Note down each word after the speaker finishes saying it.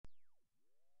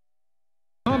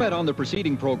comment on the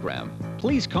preceding program,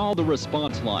 please call the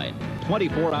response line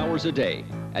 24 hours a day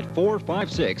at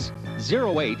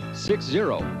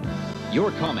 456-0860.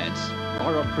 Your comments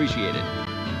are appreciated.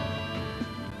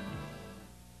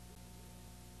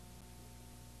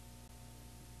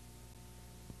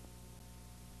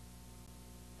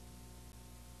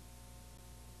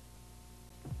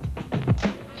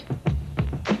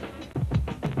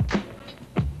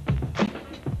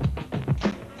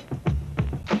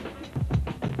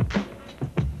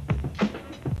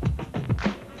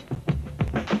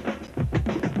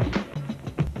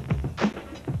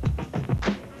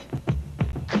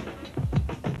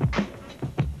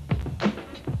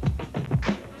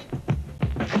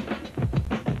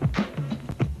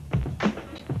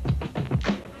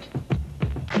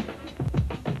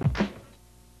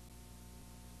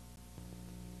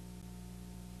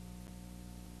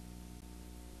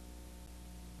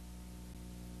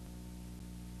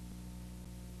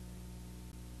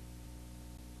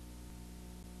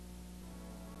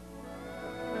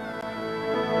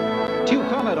 To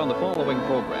comment on the following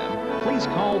program, please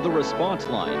call the response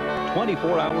line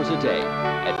 24 hours a day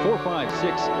at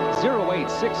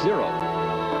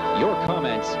 456-0860. Your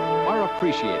comments are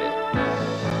appreciated.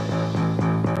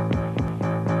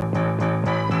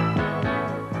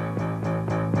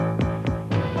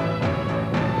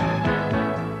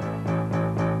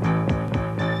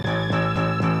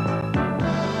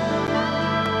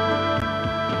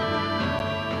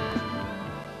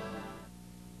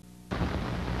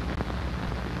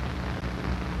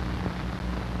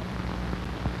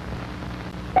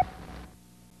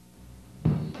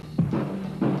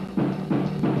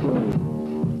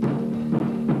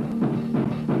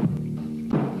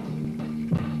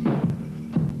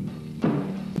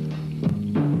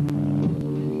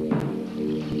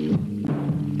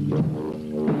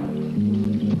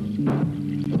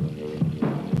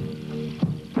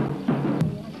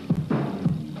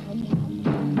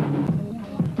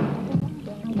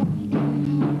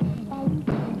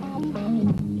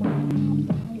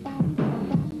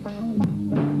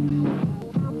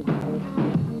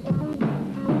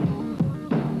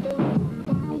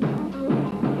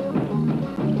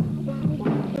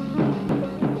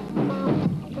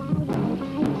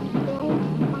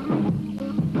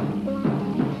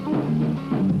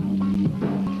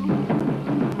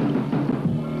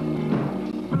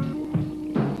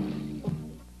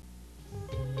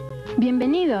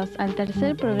 Bienvenidos al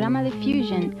tercer programa de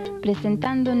Fusion,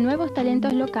 presentando nuevos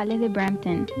talentos locales de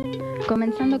Brampton,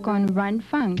 comenzando con Run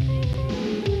Funk,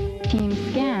 Team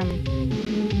Scam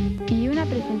y una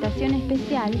presentación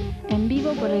especial en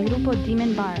vivo por el grupo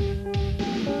BARF.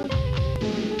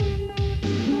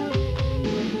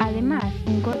 Además,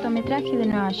 un cortometraje de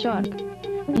Nueva York,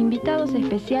 invitados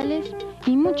especiales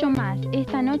y mucho más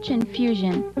esta noche en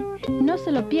Fusion. No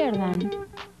se lo pierdan.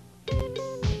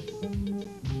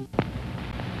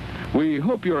 We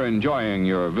hope you're enjoying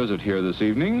your visit here this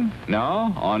evening.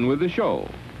 Now, on with the show.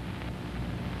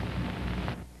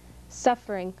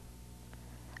 Suffering.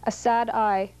 A sad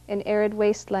eye in arid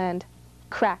wasteland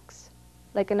cracks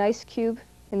like an ice cube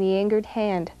in the angered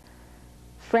hand.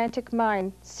 Frantic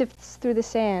mind sifts through the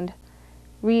sand,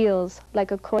 reels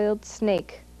like a coiled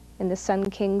snake in the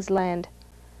Sun King's land.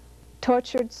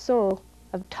 Tortured soul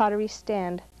of tottery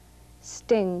stand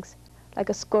stings like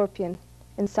a scorpion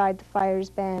inside the fire's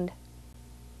band.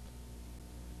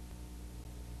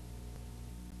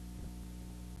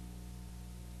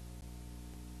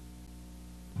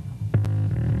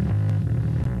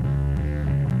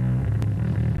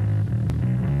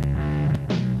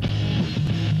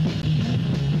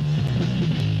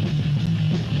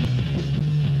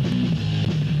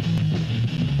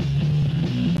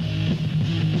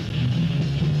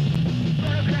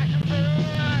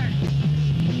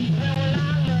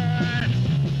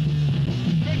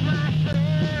 Take my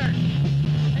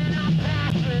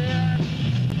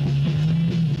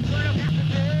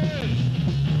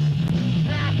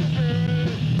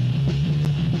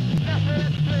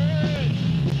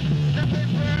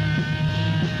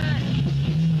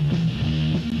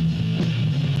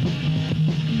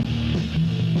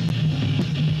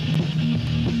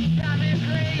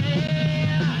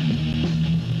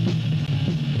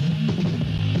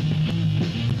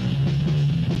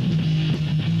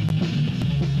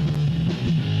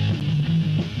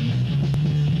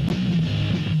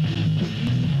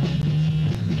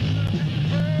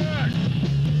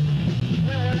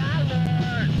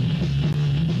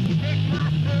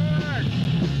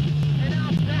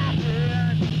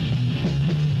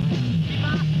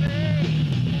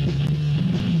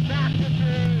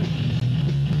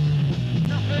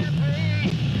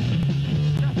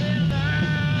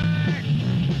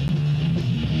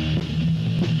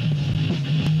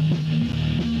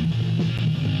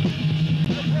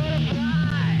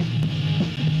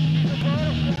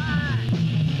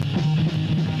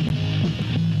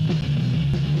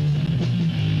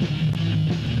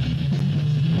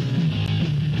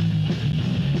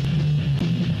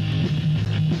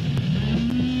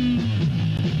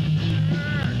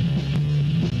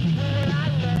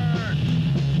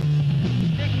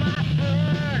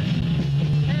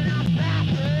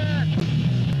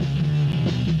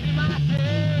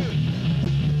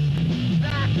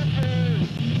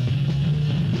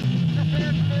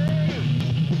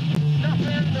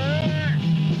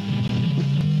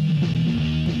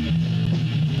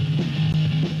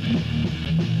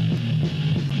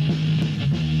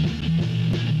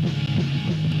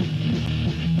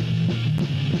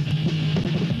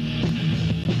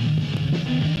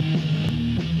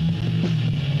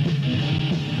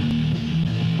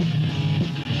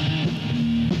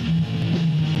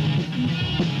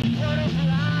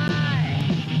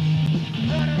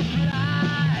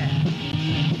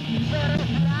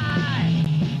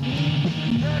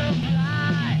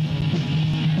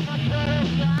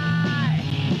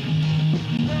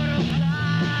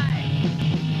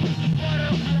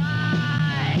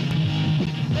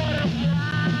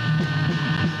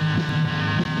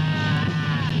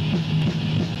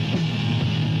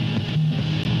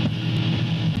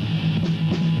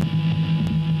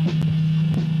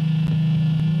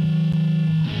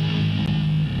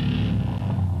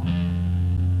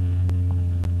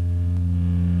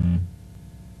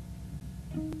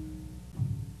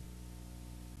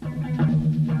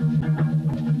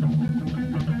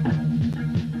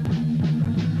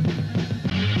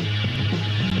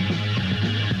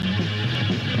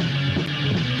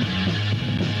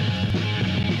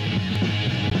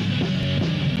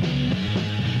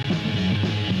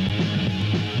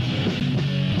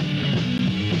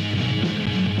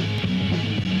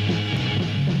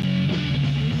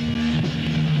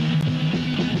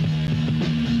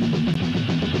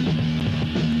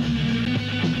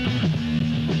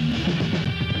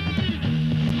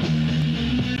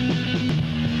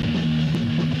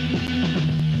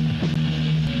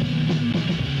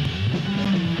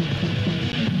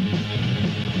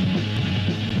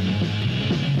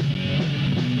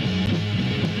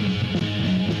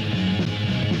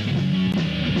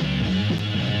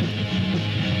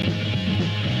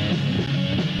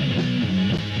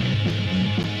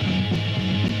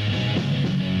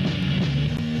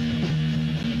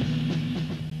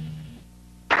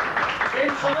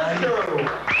So let's go.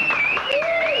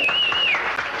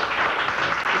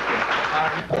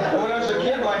 When I was a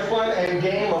kid, my fun and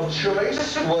game of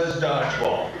choice was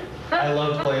dodgeball. I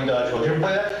loved playing dodgeball. Did you ever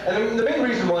play that? And the main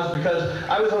reason was because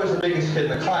I was always the biggest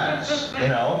kid in the class, you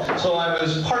know? So I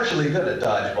was partially good at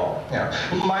dodgeball, you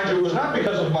know? Mind you, it was not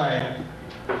because of my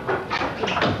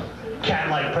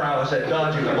cat-like prowess at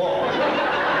dodging the ball.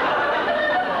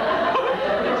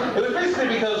 It was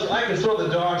basically because I could throw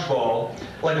the dodgeball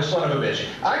like a son of a bitch.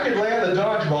 I could land the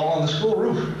dodgeball on the school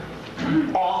roof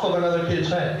off of another kid's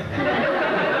head.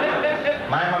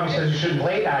 My mommy says you shouldn't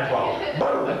play dodgeball.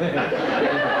 Boom!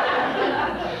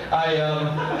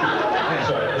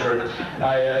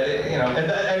 You know,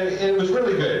 and it was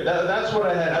really good. That's what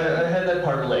I had. I had that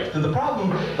part licked. The problem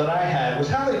that I had was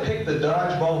how they picked the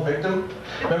dodgeball victim.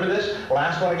 Remember this?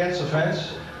 Last one against the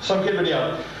fence? Some kid would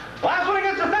yell, "Last one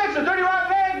against the fence, the dirty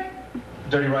rotten egg!"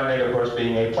 Dirty rotten egg, of course,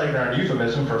 being a playground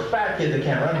euphemism for a fat kid that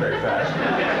can't run very fast.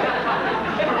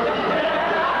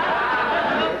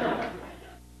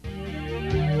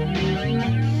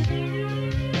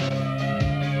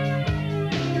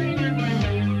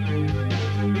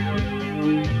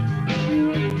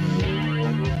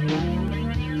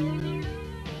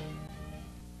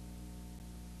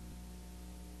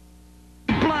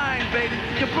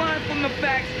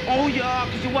 Oh, you are,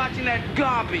 because you're watching that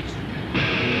garbage.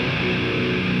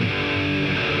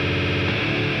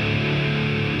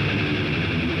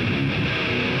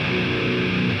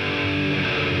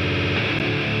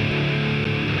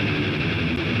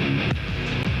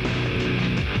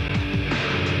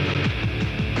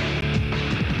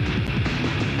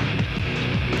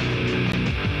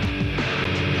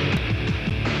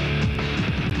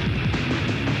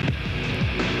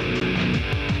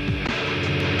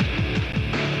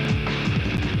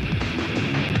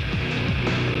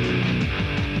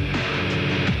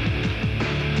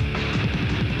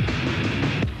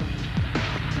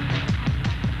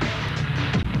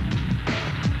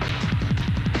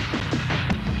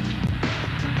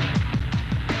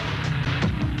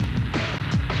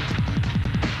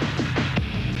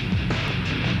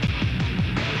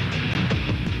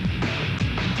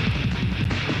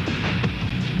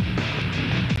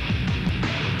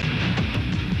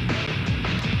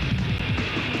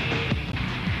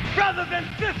 Brothers and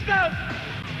sisters,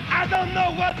 I don't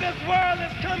know what this world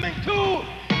is coming to.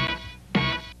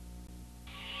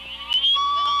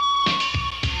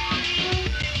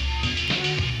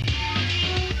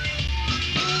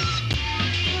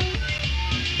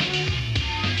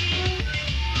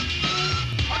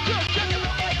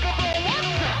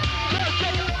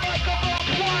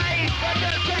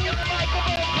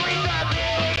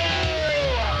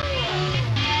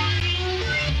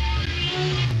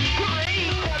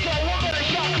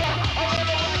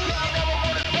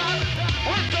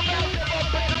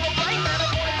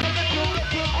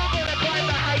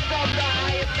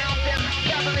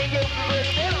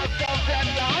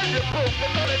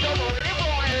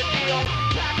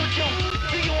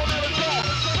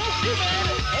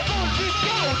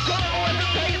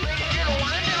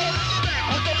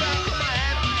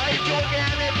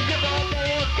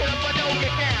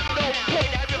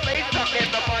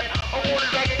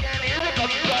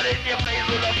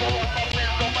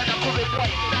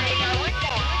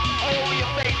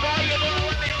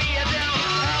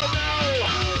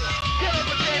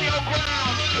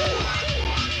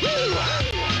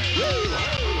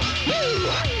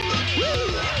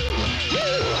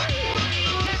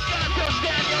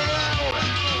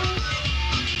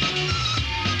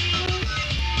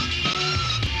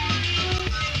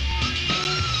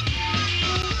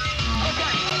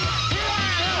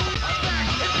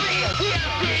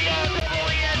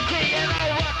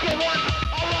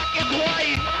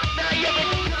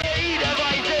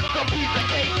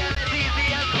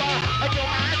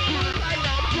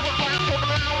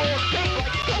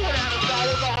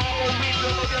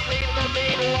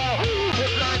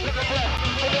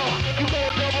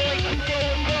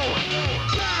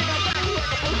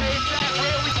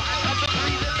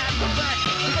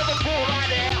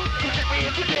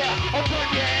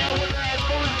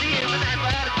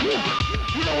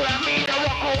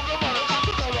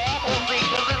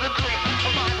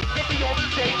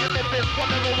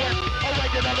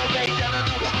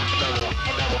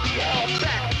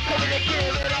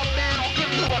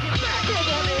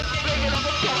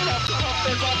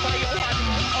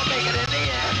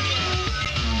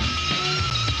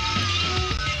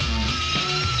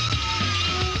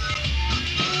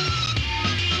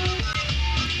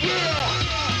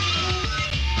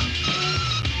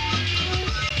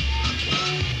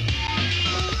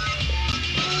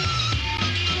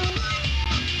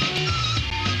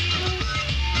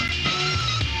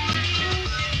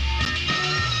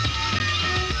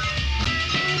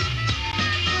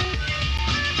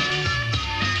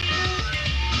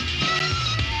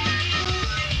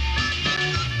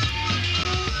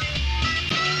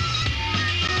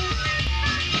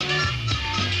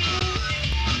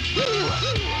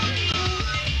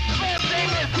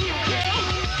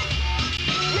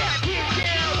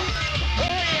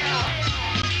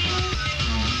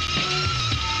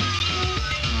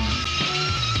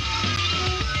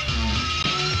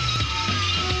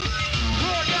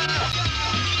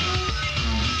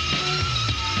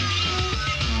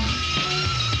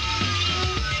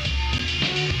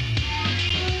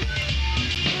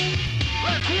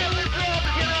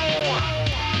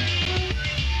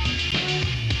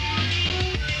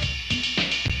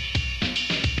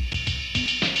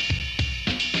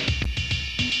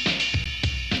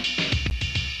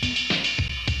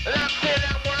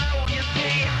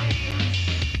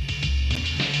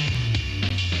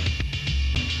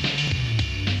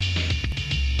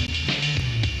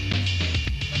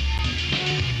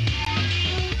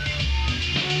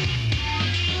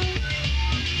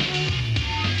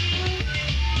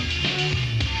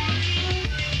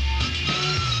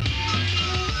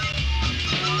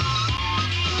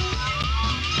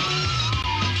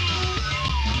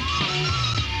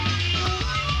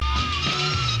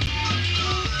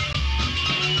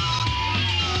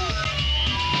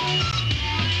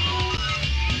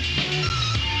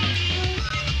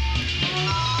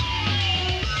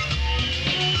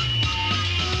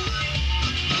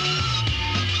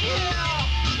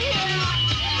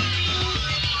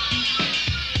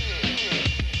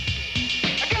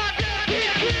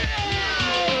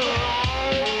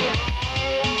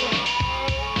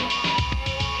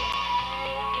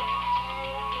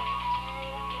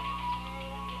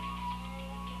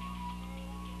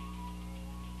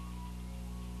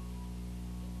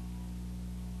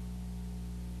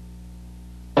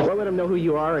 Well, let them know who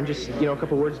you are and just, you know, a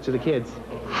couple words to the kids.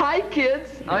 Hi,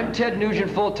 kids. I'm Ted Nugent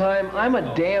full-time. I'm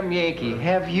a damn Yankee.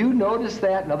 Have you noticed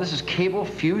that? Now, this is Cable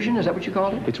Fusion. Is that what you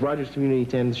called it? It's Rogers Community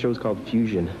 10. The show's called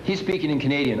Fusion. He's speaking in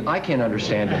Canadian. I can't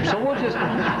understand him. So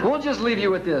we'll just leave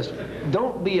you with this.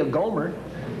 Don't be a Gomer.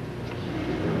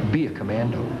 Be a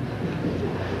commando.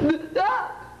 No!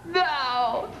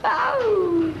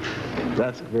 No!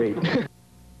 That's great.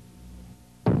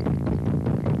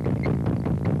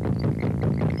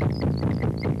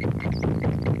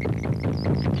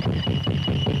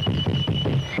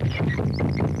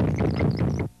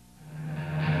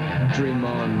 Dream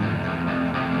on.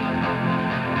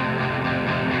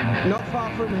 Not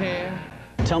far from here.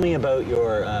 Tell me about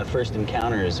your first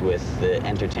encounters with the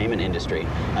entertainment industry.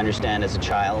 I understand as a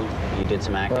child you did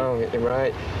some acting. Oh, you're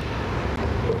right.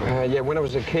 Yeah, when I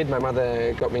was a kid, my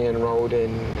mother got me enrolled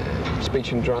in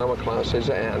speech and drama classes,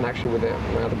 and actually with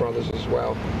my other brothers as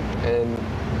well. And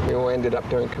we all ended up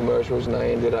doing commercials, and I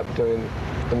ended up doing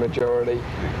the majority,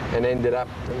 and ended up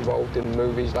involved in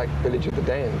movies like Village of the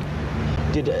Damned.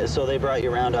 So they brought you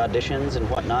around auditions and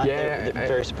whatnot? Yeah. They're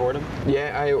very supportive?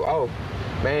 Yeah, oh,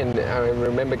 man, I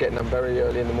remember getting up very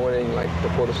early in the morning, like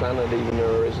before the sun had even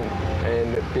arisen,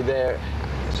 and be there.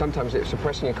 Sometimes it's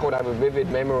suppressing a cold. I have a vivid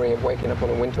memory of waking up on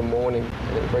a winter morning,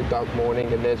 and it's a very dark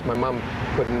morning, and there's my mum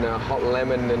putting hot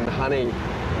lemon and honey,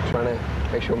 trying to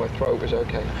make sure my throat was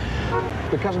okay.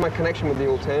 Because of my connection with the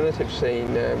alternative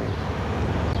scene,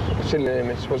 City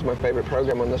Limits was my favorite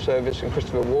program on the service, and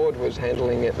Christopher Ward was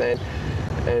handling it then.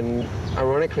 And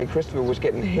ironically, Christopher was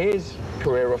getting his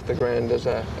career off the ground as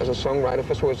a songwriter.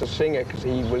 First of all, as a singer, because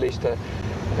he released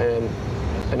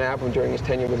an album during his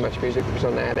tenure with Much Music that was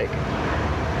on Attic.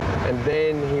 And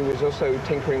then he was also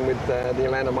tinkering with the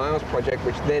Atlanta Miles project,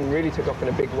 which then really took off in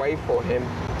a big way for him.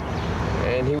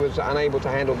 And he was unable to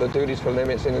handle the duties for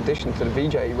Limits in addition to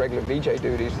the regular VJ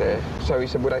duties there. So he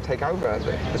said, would I take over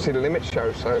the City Limits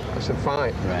show? So I said,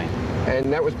 fine. Right.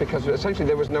 And that was because essentially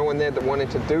there was no one there that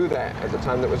wanted to do that at the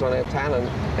time that was on Our Talent.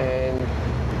 And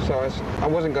so I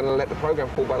wasn't going to let the program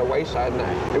fall by the wayside.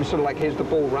 And it was sort of like, here's the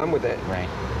ball, run with it. Right.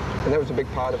 And that was a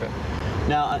big part of it.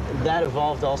 Now, that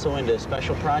evolved also into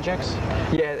special projects?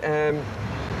 Yeah.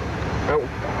 Oh,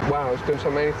 wow, I was doing so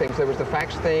many things. There was the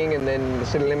fax thing, and then the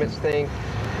City Limits thing,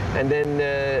 and then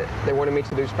they wanted me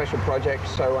to do special projects,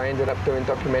 so I ended up doing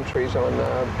documentaries on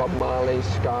Bob Marley,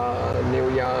 Ska, Neil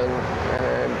Young,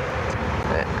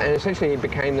 and essentially it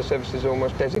became the service's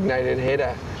almost designated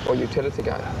header or utility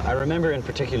guy. I remember in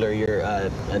particular your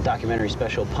documentary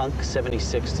special, Punk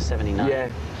 76 to 79. Yeah.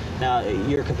 Now,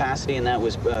 your capacity in that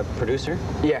was producer?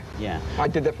 Yeah. Yeah. I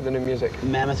did that for the New Music.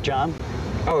 Mammoth job?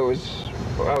 Oh, it was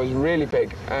really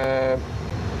big. The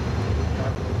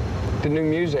New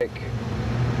Music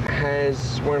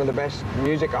has one of the best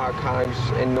music archives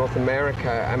in North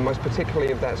America, and most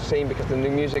particularly of that scene, because the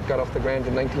New Music got off the ground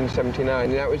in 1979.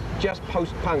 And that was just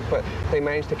post-punk, but they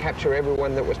managed to capture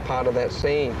everyone that was part of that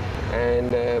scene.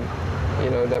 And,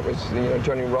 you know, that was, you know,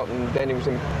 Johnny Rotten. Then he was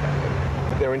in...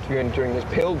 They were interviewing during his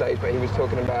Pill days, but he was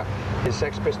talking about his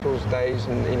Sex Pistols days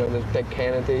and, you know, the Dead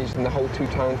Kennedys and the whole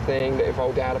two-tone thing that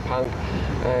evolved out of punk.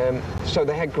 So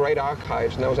they had great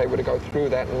archives, and I was able to go through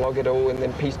that and log it all and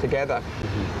then piece together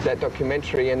that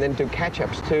documentary and then do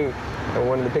catch-ups too. And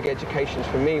one of the big educations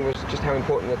for me was just how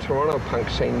important the Toronto punk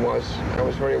scene was. I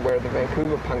was very aware of the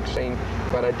Vancouver punk scene,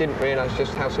 but I didn't realize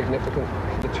just how significant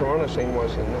the Toronto scene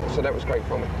was, and so that was great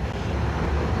for me.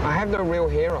 I have no real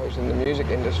heroes in the music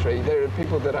industry. There are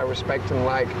people that I respect and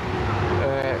like,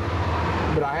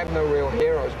 but I have no real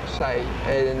heroes per se.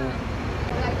 And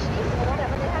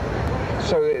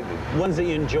so, ones that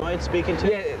you enjoyed speaking to?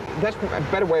 Yeah, that's a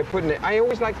better way of putting it. I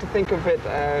always like to think of it,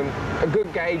 a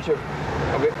good gauge of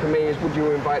it for me is, would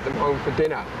you invite them home for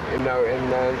dinner? You know,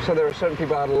 and so there are certain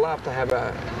people I'd love to have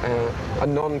a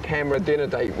non-camera dinner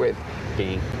date with.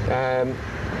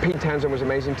 Pete Townsend was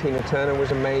amazing, Tina Turner was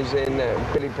amazing,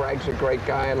 Billy Bragg's a great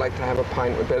guy. I'd like to have a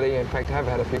pint with Billy. In fact, I have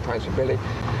had a few pints with Billy.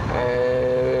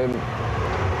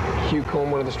 Hugh Corn,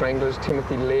 one of the Stranglers.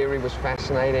 Timothy Leary was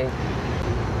fascinating.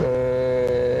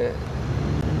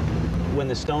 When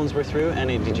the Stones were through,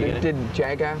 did you get it? Did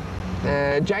Jagger.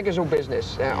 Jagger's all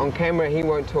business. On camera, he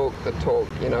won't talk the talk.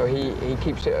 You know, he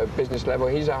keeps it at business level.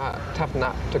 He's a tough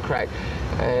nut to crack.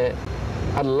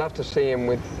 I'd love to see him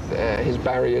with his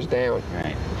barriers down.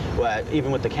 Right. Well,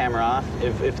 even with the camera off,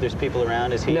 if there's people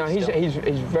around, is he? No, he's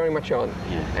very much on.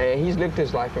 Yeah. He's lived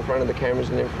his life in front of the cameras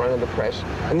and in front of the press.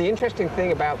 And the interesting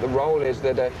thing about the role is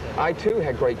that I too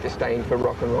had great disdain for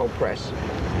rock and roll press.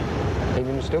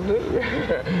 Even still do.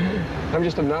 I'm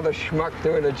just another schmuck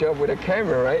doing a job with a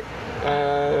camera, right?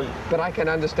 But I can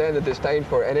understand the disdain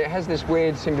for it, and it has this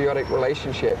weird symbiotic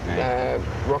relationship.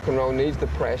 Rock and roll needs the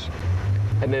press,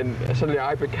 and then suddenly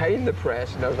I became the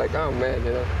press, and I was like, oh man,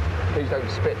 you know, please don't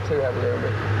spit too heavily on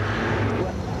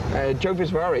me. Joe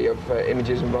Visvari of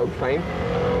Images and Vogue fame.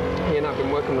 He and I have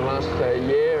been working the last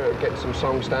year, getting some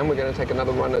songs done. We're going to take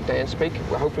another run at Dance Speak.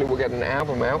 Hopefully we'll get an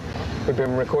album out. We've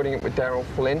been recording it with Daryl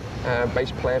Flint,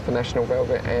 bass player for National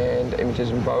Velvet and Images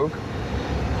and Vogue.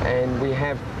 And we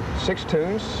have 6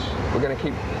 tunes. We're going to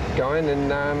keep going, and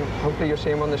hopefully you'll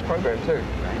see them on this program too.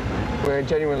 We're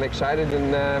genuinely excited,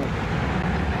 and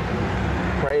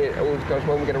pray it all goes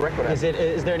well and we get a record out.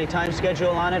 Is there any time schedule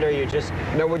on it, or you just...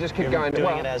 No, we'll just keep going.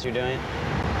 Doing it as you're doing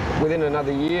it? Within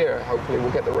another year, hopefully,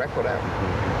 we'll get the record out.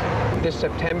 This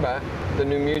September, the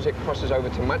new music crosses over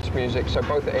to Much Music, so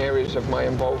both areas of my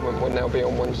involvement will now be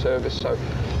on one service. So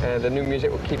the new music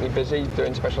will keep me busy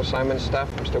doing special assignment stuff.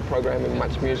 I'm still programming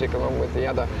Much Music along with the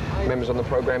other members on the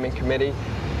programming committee.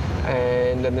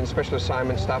 And then special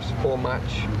assignment stuff's for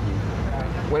Much.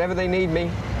 Whenever they need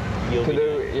me to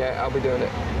do, yeah, I'll be doing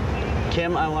it.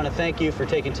 Kim, I want to thank you for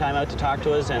taking time out to talk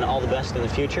to us, and all the best in the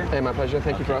future. Hey, my pleasure.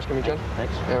 Thank you for asking me, John.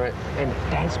 Thanks. All right. And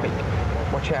Dance Speak.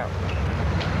 Watch out.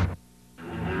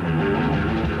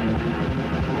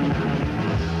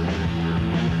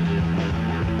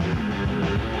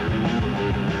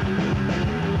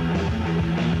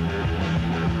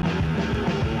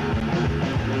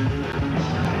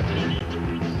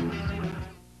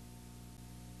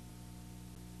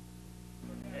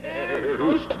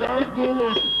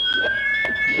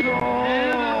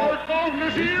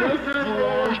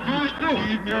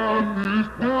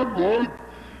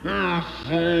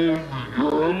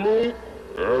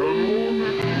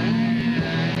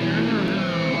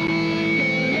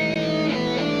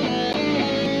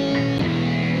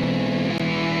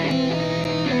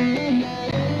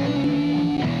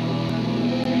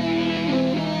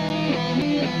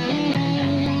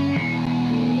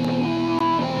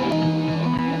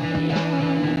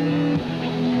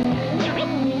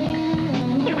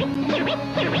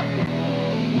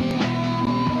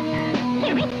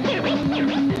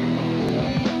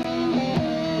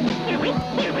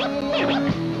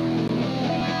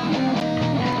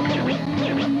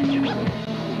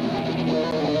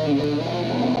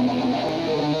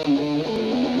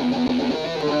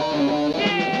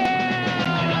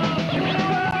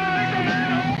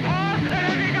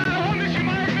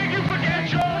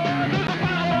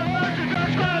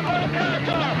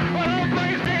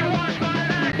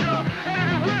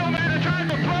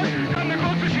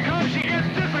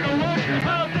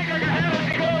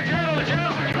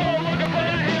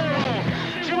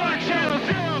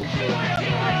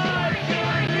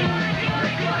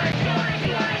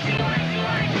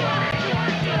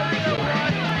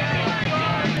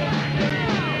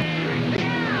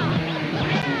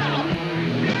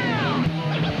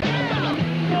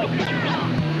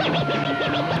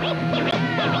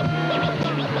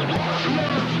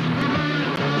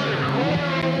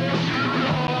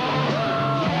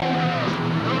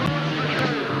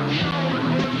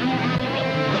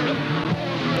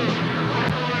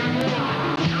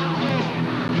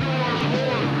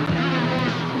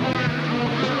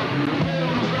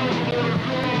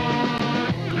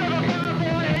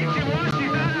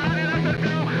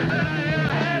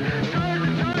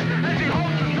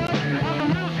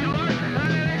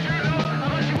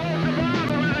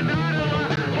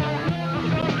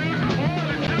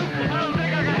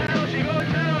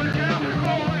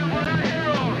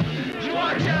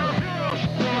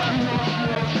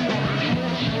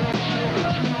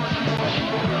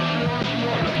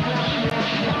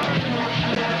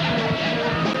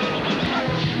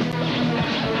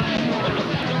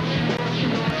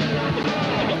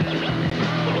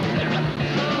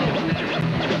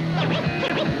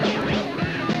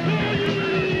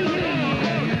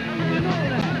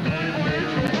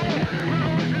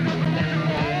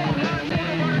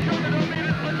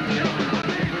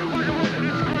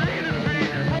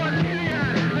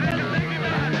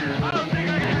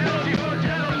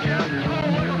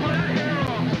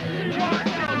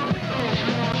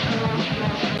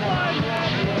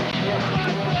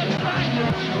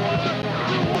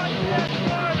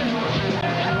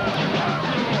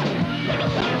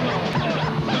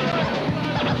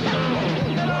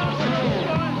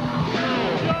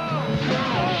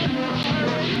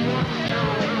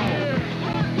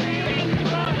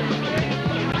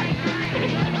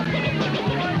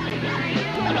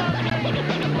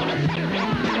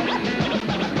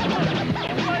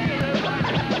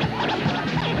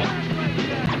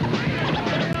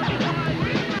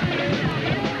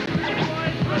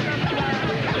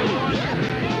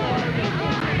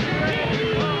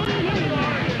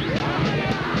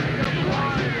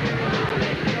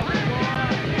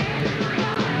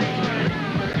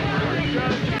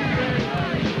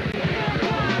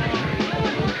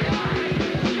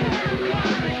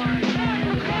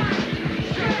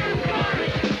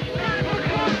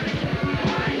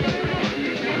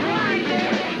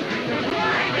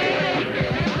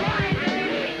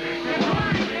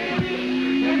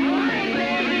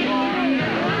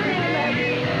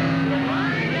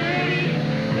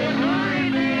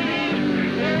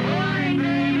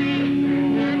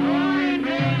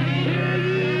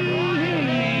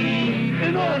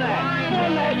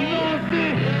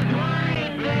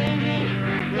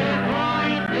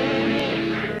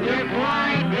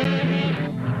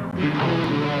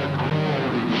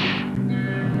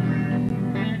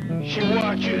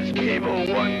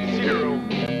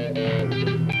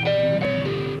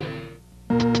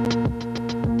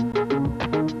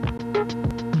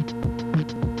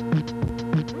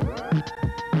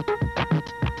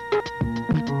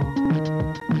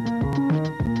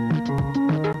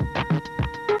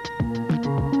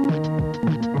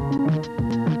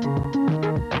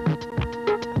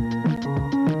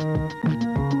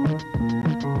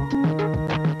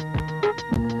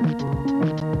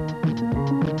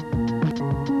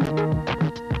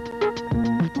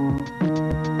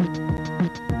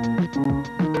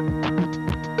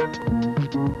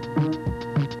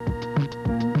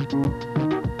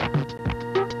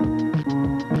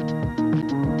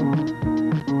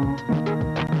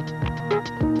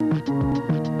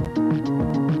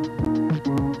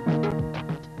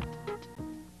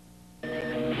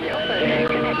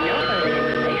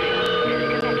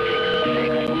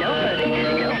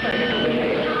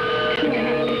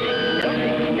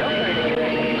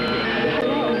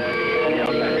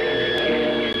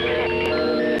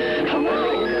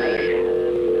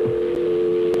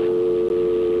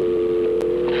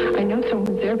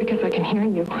 Because I can hear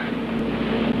you.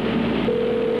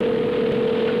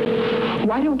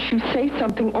 Why don't you say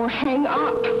something or hang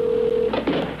up?